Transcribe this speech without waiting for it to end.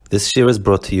This year is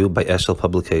brought to you by Eshel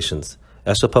Publications.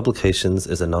 Eshel Publications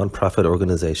is a non-profit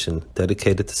organization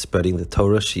dedicated to spreading the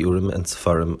Torah, Shiurim, and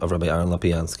Sefarim of Rabbi Aaron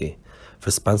Lapiansky. For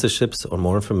sponsorships or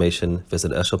more information,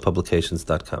 visit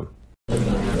eshelpublications.com.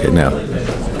 Okay, now.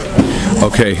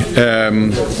 Okay,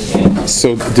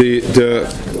 so I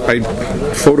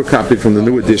photocopied from the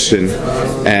new edition,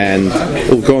 and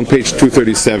we'll go on page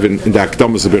 237 in the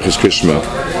Akdamas of Birchas Krishma.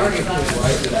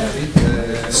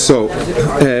 So,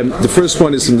 the first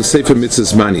one is in the Sefer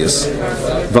Mitzvahs Manias.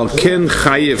 Valken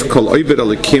chayev kol oiber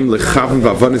alikim lechaven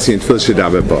v'avanis in tefillah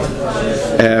shedaber ba.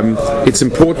 It's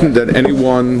important that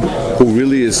anyone who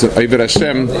really is Oiver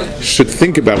Hashem should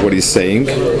think about what he's saying.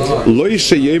 Lo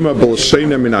yishayema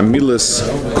b'l'sheina min amilas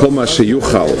kol ma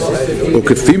sheyuchal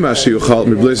u'kefi ma sheyuchal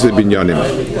mibleis binyanim.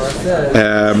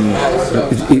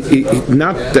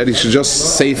 Not that he should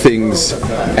just say things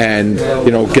and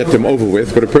get them over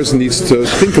with, but a person needs to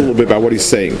think a little bit about what he's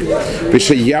saying.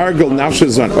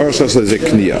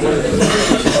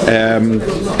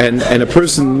 And a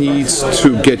person needs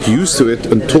to get used to it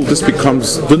until this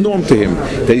becomes the norm to him,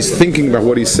 that he's thinking about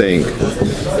what he's saying.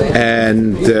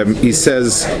 And he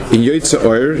says in Yotze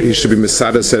Or he should be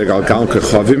Mesada Sereg Gal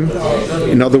Kechavim.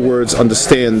 In other words,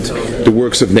 understand the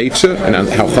works of nature and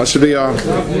how chashuv they are,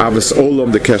 Avos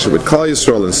Olam, the kesher with Klal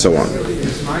Yisrael, and so on.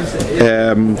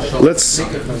 Let's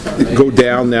go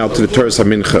down now to the Torah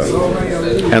HaMincha,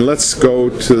 and let's go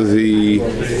to the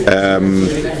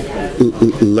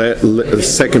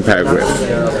second paragraph.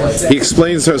 He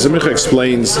explains, Torah HaMincha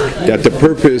explains that the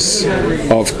purpose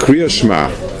of Kriya Shema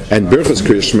and Birchas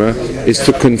Kriya Shema is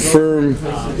to confirm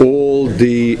all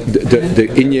the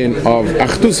inyan of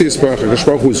Achdus Yisparach, HaKadosh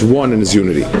Baruch Hu is one in his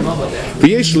unity.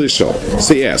 V'yesh lishol,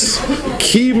 say yes.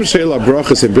 Kim shel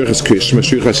brachas in Birchas Kriya Shema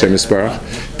Shuyach Hashem Yisparach.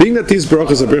 Being that these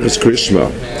brachas are Birchas Kriya Shema,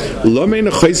 lo mein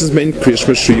chayses mein Kriya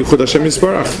Shema Shuyach Hashem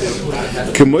Yisparach.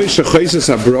 K'moy shechayses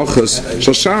habrachas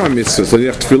shel shara mitzvos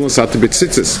l'nech tefillin sata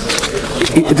b'tzitzis.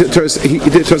 The Torah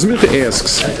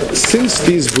asks, since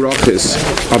these brachas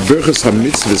are Birchas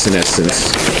HaMitzvahs in essence,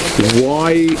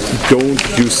 why don't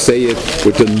you say it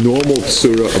with the normal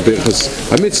tzura of Birchas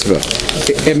HaMitzvah?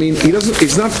 I mean,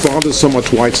 he's not bothered so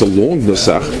much why it's a long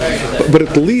nusach, but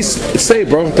at least say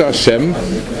Baruch Hashem,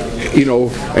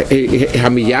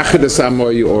 Hamiyachid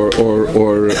Asamoy or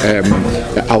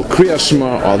Al Kriya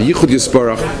Shema, Al Yichud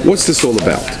Yisparach. What's this all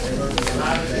about?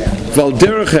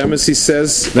 Valderach Emes, he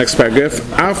says, next paragraph,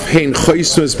 Af hein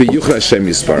choismus b'yuchad Hashem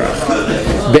Yisparach.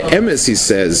 The Emes, he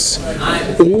says,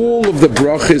 all of the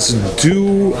brachas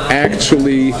do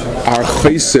actually are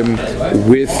choisim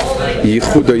with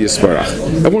Yichuda Yisparach.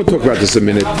 I want to talk about this a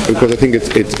minute because I think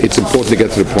it's important to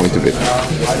get to the point of it.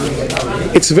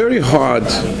 It's very hard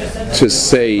to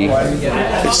say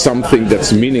something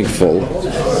that's meaningful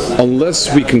unless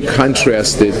we can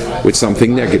contrast it with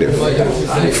something negative.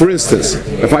 For instance,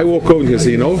 if I walk over here and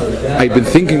say, I've been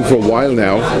thinking for a while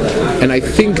now, and I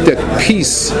think that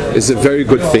peace is a very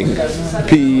good thing.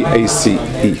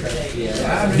 P-A-C-E.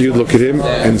 You look at him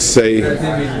and say,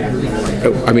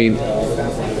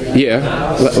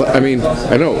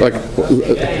 I know,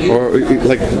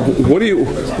 what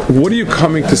are you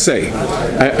coming to say?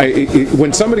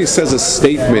 When somebody says a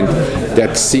statement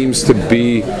that seems to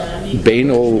be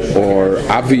banal or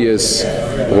obvious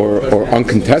or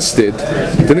uncontested,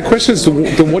 then the question is,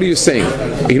 then what are you saying?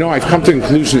 I've come to the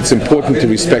conclusion it's important to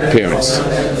respect parents.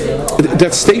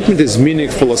 That statement is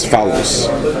meaningful as follows.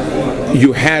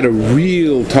 You had a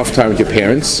real tough time with your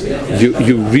parents.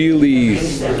 You really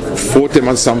fought them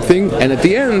on something, and at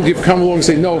the end you've come along and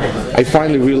say, no, I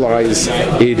finally realize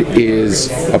it is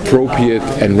appropriate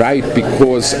and right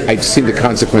because I've seen the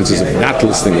consequences of not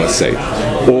listening, let's say.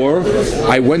 Or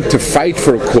I went to fight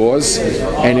for a cause,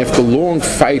 and after a long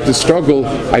fight and struggle,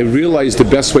 I realized the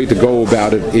best way to go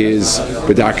about it is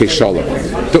b'darkei shalom.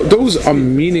 Those are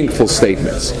meaningful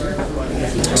statements.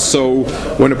 So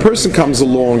when a person comes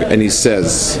along and he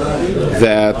says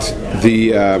that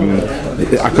the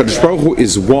HaKadosh Baruch Hu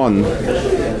is one,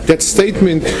 that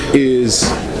statement is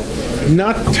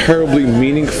not terribly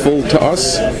meaningful to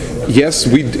us. Yes,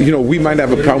 we might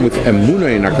have a problem with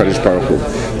emunah in HaKadosh Baruch Hu,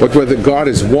 but whether God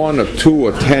is 1 or 2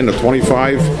 or 10 or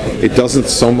 25, it doesn't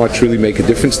so much really make a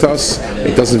difference to us.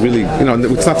 It doesn't really,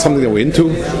 it's not something that we're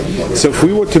into. So if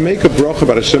we were to make a bracha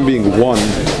about Hashem being one,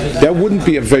 that wouldn't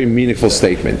be a very meaningful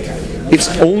statement. It's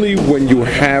only when you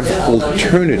have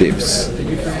alternatives.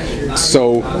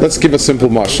 So let's give a simple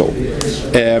mashal.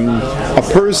 A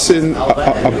person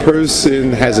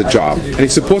has a job, and he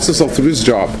supports himself through his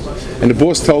job, and the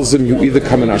boss tells him you either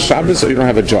come in on Shabbos or you don't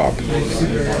have a job.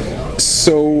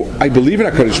 So I believe in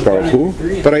HaKadosh Baruch Hu,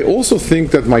 but I also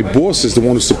think that my boss is the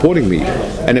one who's supporting me.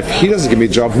 And if he doesn't give me a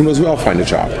job, who knows where I'll find a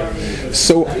job.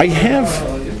 So I have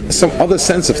some other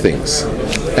sense of things.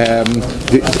 A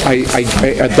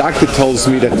doctor tells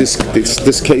me that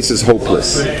this case is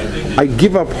hopeless. I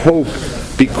give up hope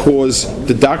because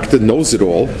the doctor knows it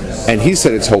all, and he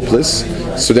said it's hopeless,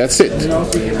 so that's it.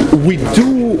 We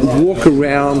do walk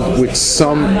around with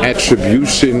some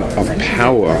attribution of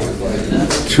power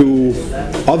to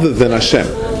other than Hashem.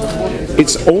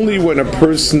 It's only when a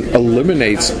person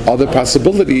eliminates other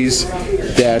possibilities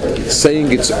that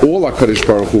saying it's all HaKadosh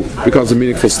Baruch Hu becomes a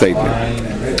meaningful statement.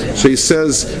 So he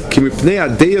says, "Ki mipnei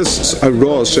adeus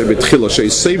aros shebetchila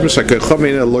sheisayim shakaycham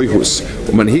ein Elohus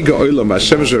umanhiga olam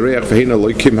Hashem shereach v'hein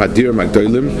Elokim hadir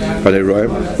magdolim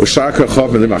v'neiroim u'shar kacham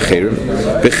v'lim acherim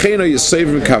v'chein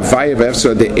yisayim kavaya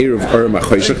v'efsar de'erev oram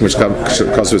achoshech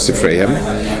mishkazu sifreihem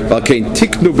v'alkein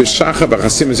tiknu b'shacha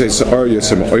b'chasim zayisar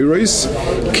yotzem oiros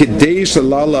kidei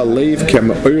shalala leiv kem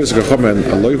oiros kacham ein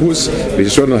Elohus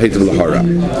v'yishron al-heitiv l'hara."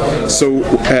 So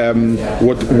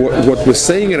what we're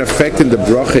saying in effect in the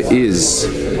bracha is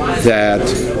that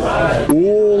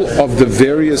all of the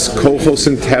various kohos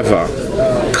in Teva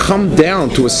come down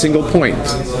to a single point.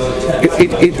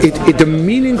 The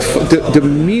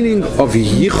meaning of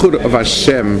Yichud of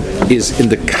Hashem is in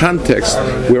the context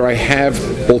where I have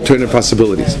alternate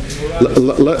possibilities.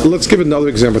 Let's give another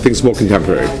example. I think it's more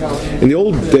contemporary. In the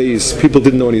old days, people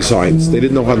didn't know any science. They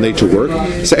didn't know how nature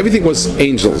worked. So everything was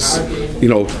angels.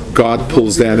 God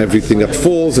pulls down everything that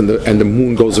falls, and the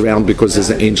moon goes around because there's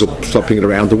an angel flipping it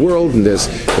around the world, and the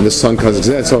sun comes,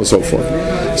 and so on and so forth.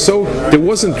 So there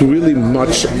wasn't really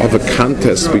much of a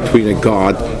contest between a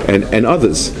god and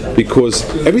others, because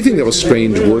everything that was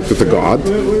strange worked with a god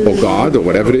or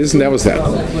whatever it is, and that was that.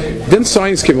 Then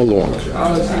science came along,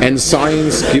 and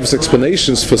science gives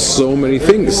explanations for so many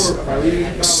things.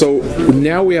 So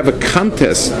now we have a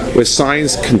contest where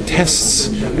science contests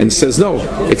and says, no,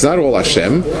 it's not all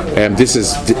Hashem, and this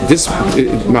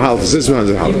mahal.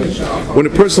 When a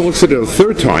person looks at it a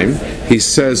third time, he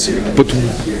says, but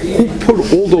who put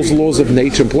all those laws of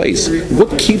nature in place?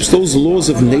 What keeps those laws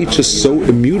of nature so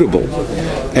immutable?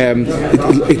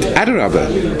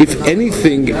 If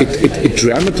anything, it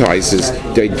dramatizes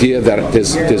the idea that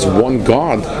there's one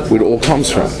God where it all comes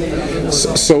from.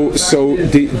 So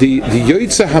the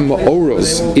Yotzeh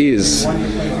HaMa'oros is,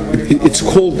 it's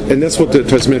called, and that's what the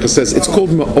Tasmira says, it's called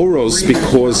Ma'oros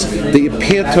because they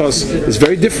appear to us as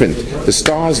very different. The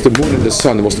stars, the moon, and the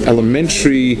sun, the most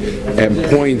elementary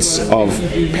points of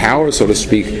power, so to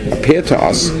speak, appear to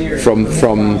us from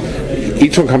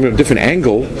each one coming from a different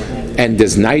angle, and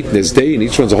there's night and there's day, and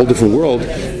each one's a whole different world.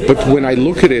 But when I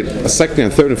look at it a second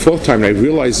and third and fourth time, and I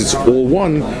realize it's all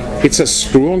one, it's a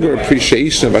stronger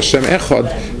appreciation of Hashem Echad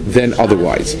than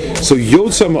otherwise. So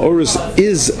Yotzeh Ma'oros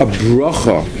is a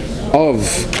bracha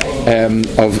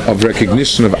of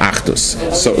recognition of Achdus.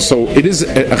 So it is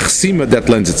a chsima that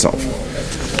lends itself.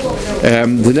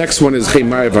 The next one is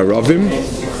Chemar Varavim,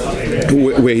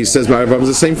 where he says Ma'arav is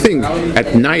the same thing.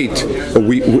 At night,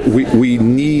 we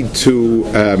need to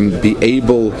be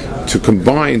able to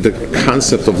combine the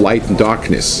concept of light and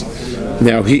darkness.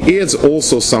 Now, he adds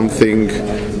also something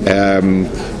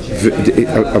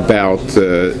about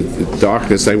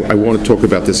darkness. I want to talk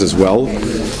about this as well.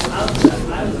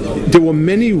 There were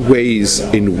many ways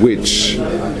in which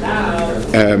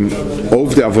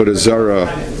Ovdei Avodah Zarah,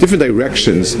 different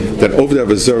directions that Ovdei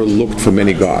Avodah Zarah looked for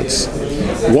many gods.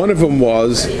 One of them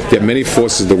was there are many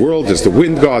forces in the world. There's the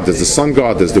wind god, there's the sun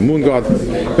god, there's the moon god.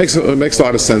 It makes a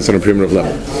lot of sense on a primitive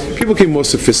level. People became more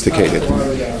sophisticated,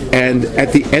 and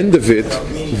at the end of it,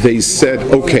 they said,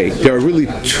 okay, there are really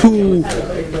two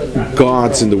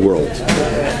gods in the world.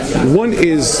 One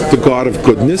is the God of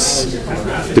goodness,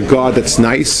 the God that's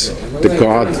nice, the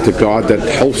God that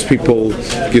helps people,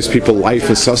 gives people life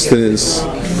and sustenance,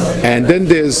 and then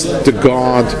there's the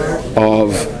God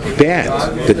of bad,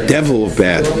 the devil of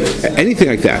bad, anything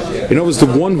like that. In other words, the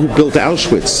one who built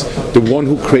Auschwitz, the one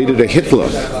who created a Hitler,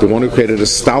 the one who created a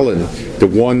Stalin, the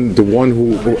one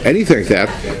who anything like that.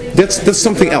 That's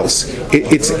something else.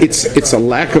 It's a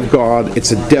lack of God.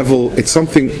 It's a devil. It's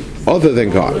something other than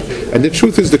God. And the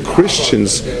truth is, the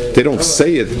Christians, they don't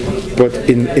say it, but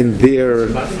in their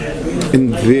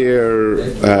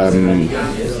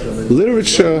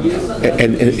literature,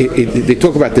 and they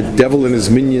talk about the devil and his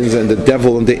minions and the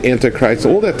devil and the Antichrist,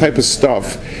 all that type of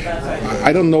stuff.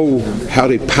 I don't know how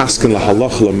they paskin la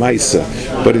halacha la maisa,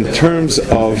 but in terms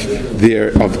of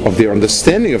their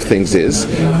understanding of things is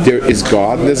there is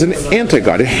God and there's an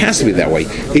anti-God. It has to be that way.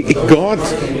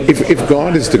 If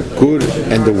God is the good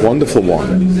and the wonderful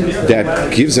one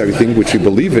that gives everything, which we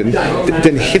believe in,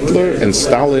 then Hitler and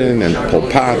Stalin and Pol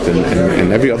Pot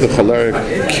and every other choleric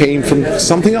came from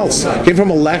something else, came from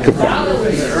a lack of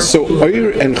God. So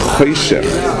Oyer and Choshech,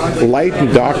 light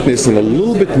and darkness in a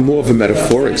little bit more of a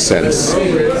metaphoric sense,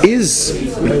 is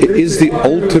the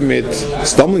ultimate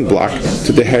stumbling block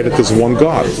to the head that there's one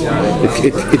God.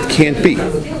 It can't be.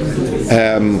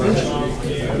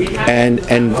 And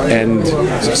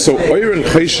so Oyer and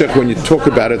Choshech, when you talk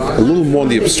about it a little more in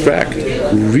the abstract,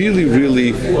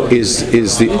 really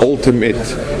is the ultimate,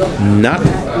 not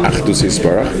Achdus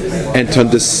Yisbarach, and to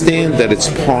understand that it's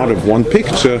part of one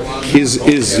picture is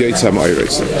Yotzam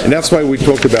Oyres. And that's why we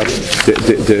talk about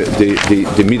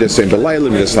the Midas Ein B'Layla,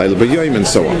 Midas Layla B'Yoyim, and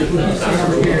so on.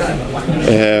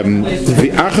 The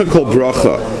Achakol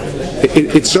Bracha,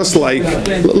 it's just like,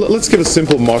 let's give a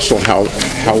simple mashal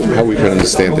how we can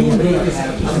understand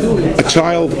it. A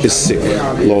child is sick,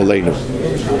 lo aleinu,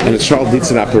 and a child needs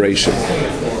an operation.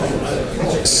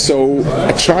 So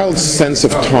a child's sense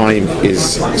of time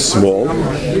is small.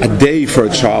 A day for a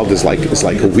child is like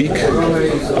a week.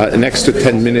 An extra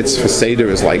 10 minutes for Seder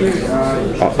is like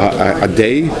a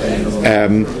day.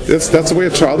 That's the way a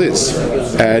child is.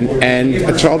 And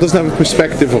a child doesn't have a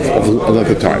perspective of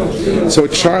another time. So a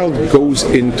child goes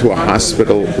into a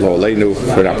hospital, lo aleinu,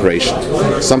 for an operation.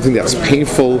 Something that's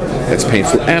painful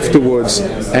afterwards,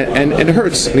 and it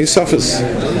hurts, and he suffers.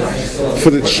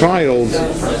 For the child,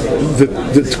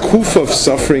 the tkufa of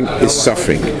suffering is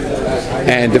suffering.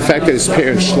 And the fact that his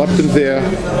parents schlepped him there,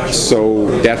 so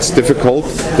that's difficult.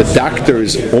 The doctor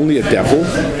is only a devil,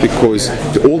 because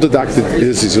all the doctor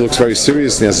is he looks very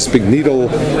serious and he has this big needle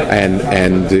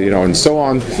and so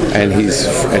on, and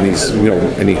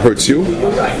he hurts you,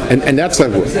 and that's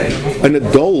not good. An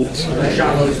adult.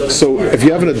 So if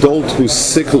you have an adult who's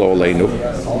sick, lo aleinu,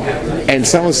 and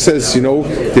someone says,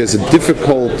 there's a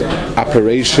difficult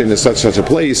operation in such a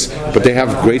place, but they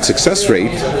have great success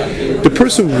rate, the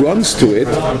person runs to it,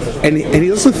 and he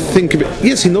doesn't think of it.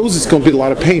 Yes, he knows it's going to be a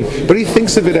lot of pain, but he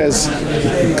thinks of it as,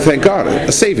 thank God,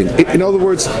 a saving. In other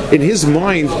words, in his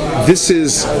mind, this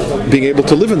is being able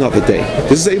to live another day.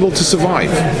 This is able to survive.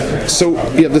 So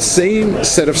you have the same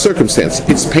set of circumstance.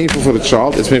 It's painful for the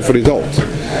child, it's painful for the adult.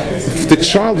 The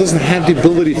child doesn't have the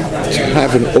ability to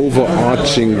have an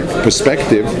overarching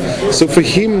perspective, so for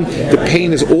him the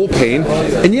pain is all pain.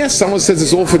 And yes, someone says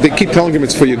it's all for, they keep telling him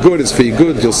it's for your good,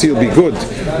 you'll see it'll be good,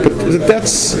 but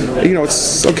that's,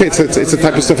 it's okay, it's a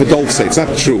type of stuff adults say. It's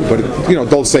not true, but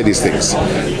adults say these things.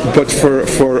 But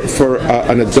for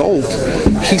an adult,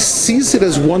 he sees it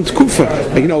as one tkufa.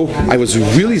 I was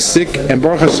really sick, and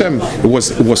Baruch Hashem, it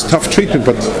was tough treatment,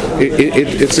 but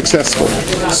it's successful.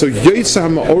 So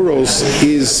Yotzam Oros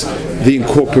is the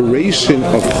incorporation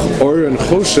of Or and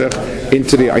Choshech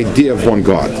into the idea of one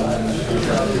God.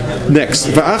 Next,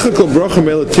 Va'achakol brocha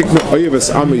mele tikna oyevas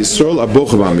Am Yisrael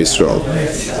abochav Am Yisrael.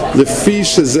 Lefi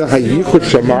shezeh hayichud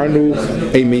shamarnu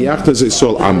ei miyachna ze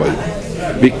Yisrael Amay.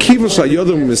 V'kivu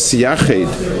shayodam mesiyached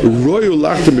royu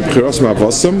lachtem b'bchiros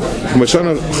ma'avosam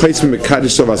v'mashana chayz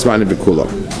v'mekadish tov asmanim b'kulam.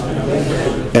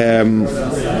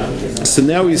 So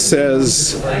now he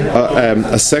says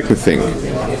a second thing.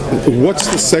 What's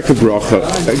the second bracha?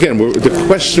 Again, the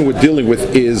question we're dealing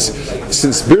with is,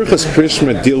 since Birchas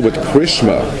Krishma deal with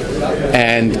Krishma,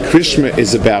 and Krishma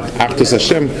is about Achdus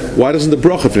Hashem, why doesn't the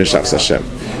bracha finish Achdus Hashem?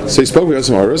 So he spoke with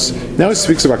Yotzam Oros. Now he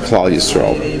speaks about Klal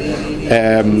Yisrael.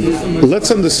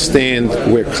 Let's understand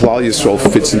where Klal Yisrael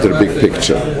fits into the big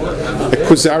picture.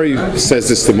 Kuzari says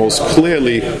this the most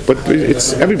clearly, but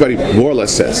it's everybody more or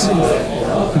less says.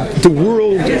 The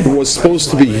world was supposed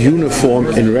to be uniform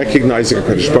in recognizing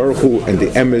HaKadosh Baruch Hu and the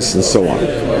emes and so on.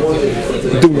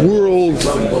 The world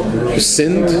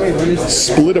sinned,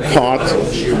 split apart,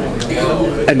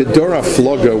 and the Dora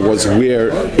Floga was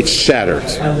where it shattered.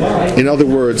 In other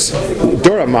words,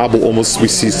 Dora Mabel almost we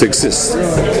ceased to exist.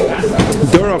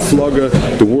 Dora Floga,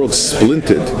 the world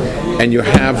splintered, and you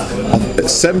have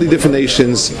 70 different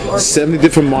nations, 70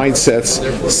 different mindsets,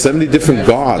 70 different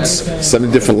gods,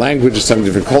 70 different languages, 70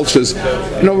 different cultures.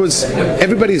 In other words,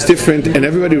 everybody is different, and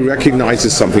everybody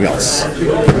recognizes something else.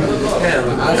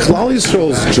 Klal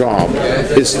Yisrael's job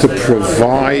is to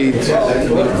provide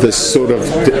the sort of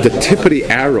the tip of the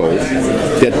arrow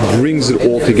that brings it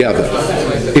all together.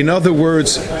 In other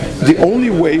words, the only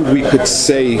way we could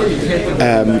say there's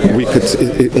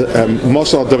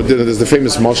the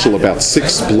famous mashal about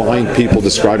 6 blind people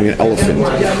describing an elephant,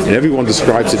 and everyone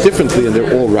describes it differently, and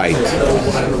they're all right.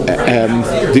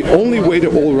 The only way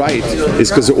they're all right is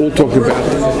because they're all talking about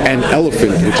an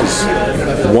elephant, which is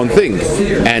one thing,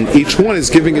 and each one is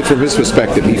giving it from his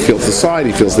perspective. He feels the side,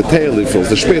 he feels the tail, he feels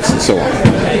the spitz, and so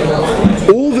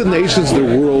on. All the nations in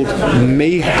the world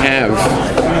may have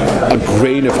a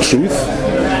grain of truth.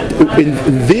 In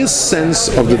their sense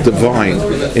of the divine,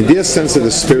 in their sense of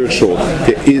the spiritual,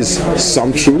 there is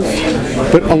some truth.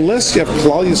 But unless you have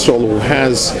Klal Yisrael who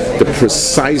has the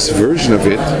precise version of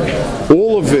it,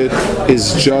 all of it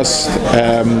is just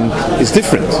is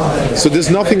different. So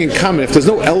there's nothing in common. If there's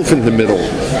no elephant in the middle,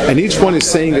 and each one is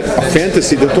saying a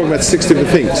fantasy, they're talking about 6 different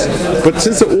things. But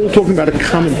since they're all talking about a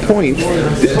common point,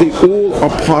 they all are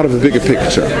part of a bigger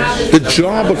picture. The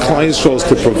job of Klal Yisrael is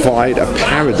to provide a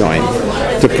paradigm,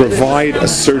 to provide a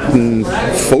certain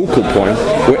focal point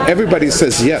where everybody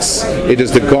says, yes, it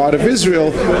is the God of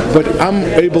Israel, but I'm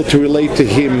able to relate to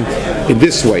him in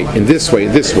this way, in this way,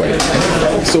 in this way.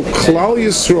 So Klal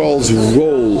Yisrael's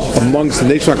role amongst the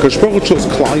nation, HaKadosh Baruch Hu chose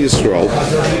Klal Yisrael.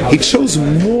 He chose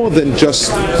more than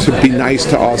just to be nice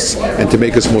to us and to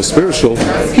make us more spiritual.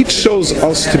 He chose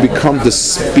us to become the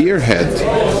spearhead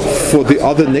for the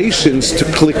other nations to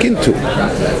click into.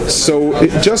 So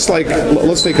just like,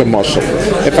 let's take a mashal.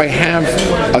 If I have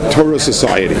a Torah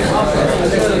society,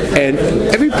 and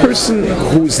every person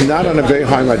who's not on a very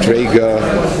high madrega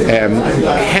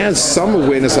has some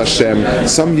awareness of Hashem,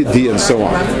 some yediyah, and so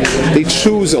on. They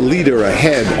choose a leader, a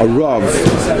head, a rav,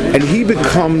 and he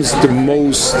becomes the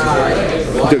most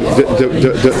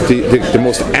the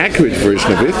most accurate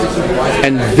version of it,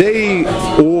 and they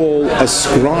all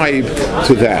ascribe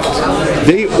to that.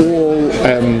 They all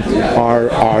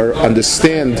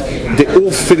understand. They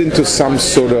all fit into some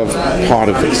sort of part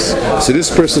of this. So this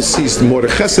person sees more the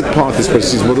chesed part, this person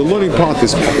sees more the learning part,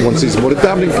 this one sees more the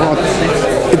davening part.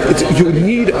 You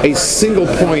need a single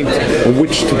point on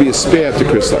which to be a spare to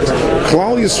crystallize.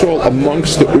 Klal Yisrael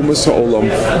amongst the Umas HaOlam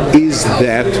is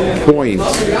that point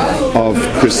of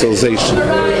crystallization.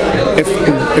 If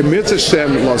Emir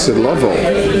Hashem Lasid Lavo,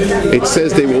 it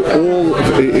says they will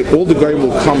all the Goyim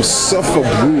will come Safa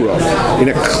Brura in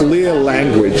a clear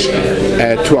language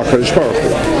to HaKadosh Baruch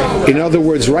Hu. In other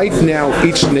words, right now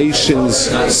each nation's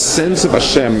sense of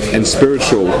Hashem and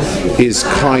spiritual is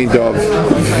kind of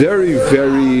very,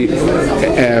 very,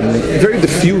 very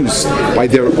diffused by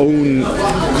their own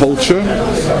culture.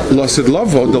 Lasid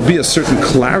Lavo, there'll be a certain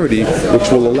clarity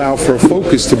which will allow for a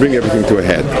focus to bring everything to a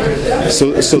head.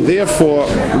 So therefore,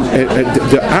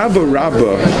 the Abba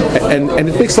Rabbah, and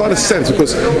it makes a lot of sense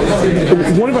because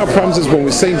one of our problems is when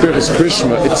we're saying Berachos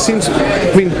Krishma, it seems,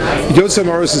 Yosef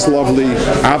Morris is lovely,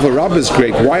 Ava Rabbah is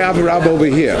great. Why Ava Rabbah over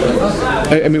here?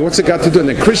 What's it got to do? And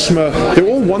then Krishma, they're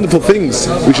all wonderful things.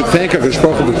 We should thank HaKadosh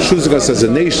Baruch Hu for choosing us as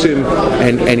a nation,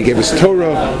 and He gave us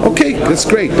Torah. Okay, that's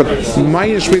great, but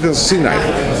Maya Shmita Sinai.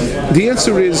 The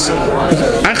answer is,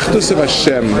 Achdus of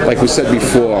Hashem, like we said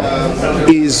before,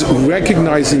 is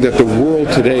recognizing that the world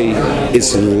today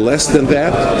is less than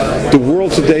that. The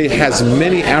world today has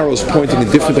many arrows pointing in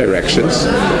different directions,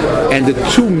 and the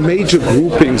two major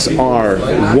groupings are,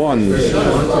 one,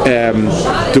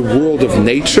 the world of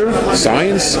nature,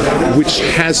 science, which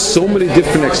has so many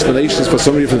different explanations for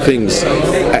so many different things,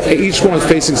 each one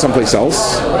facing someplace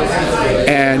else,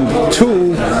 and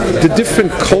two, the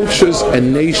different cultures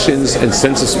and nations and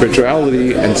sense of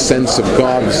spirituality and sense of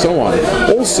God and so on,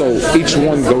 also each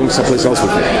one going someplace else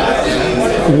with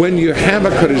it. When you have a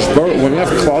Kadosh Baruch, when you have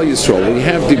Klal Yisrael, when you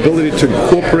have the ability to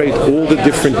incorporate all the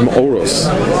different Ma'oros,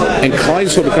 and Klal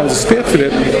Yisrael becomes a spirit for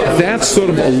it, that sort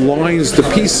of aligns the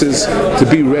pieces to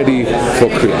be ready for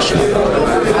creation.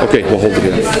 Okay, we'll hold it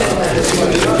here.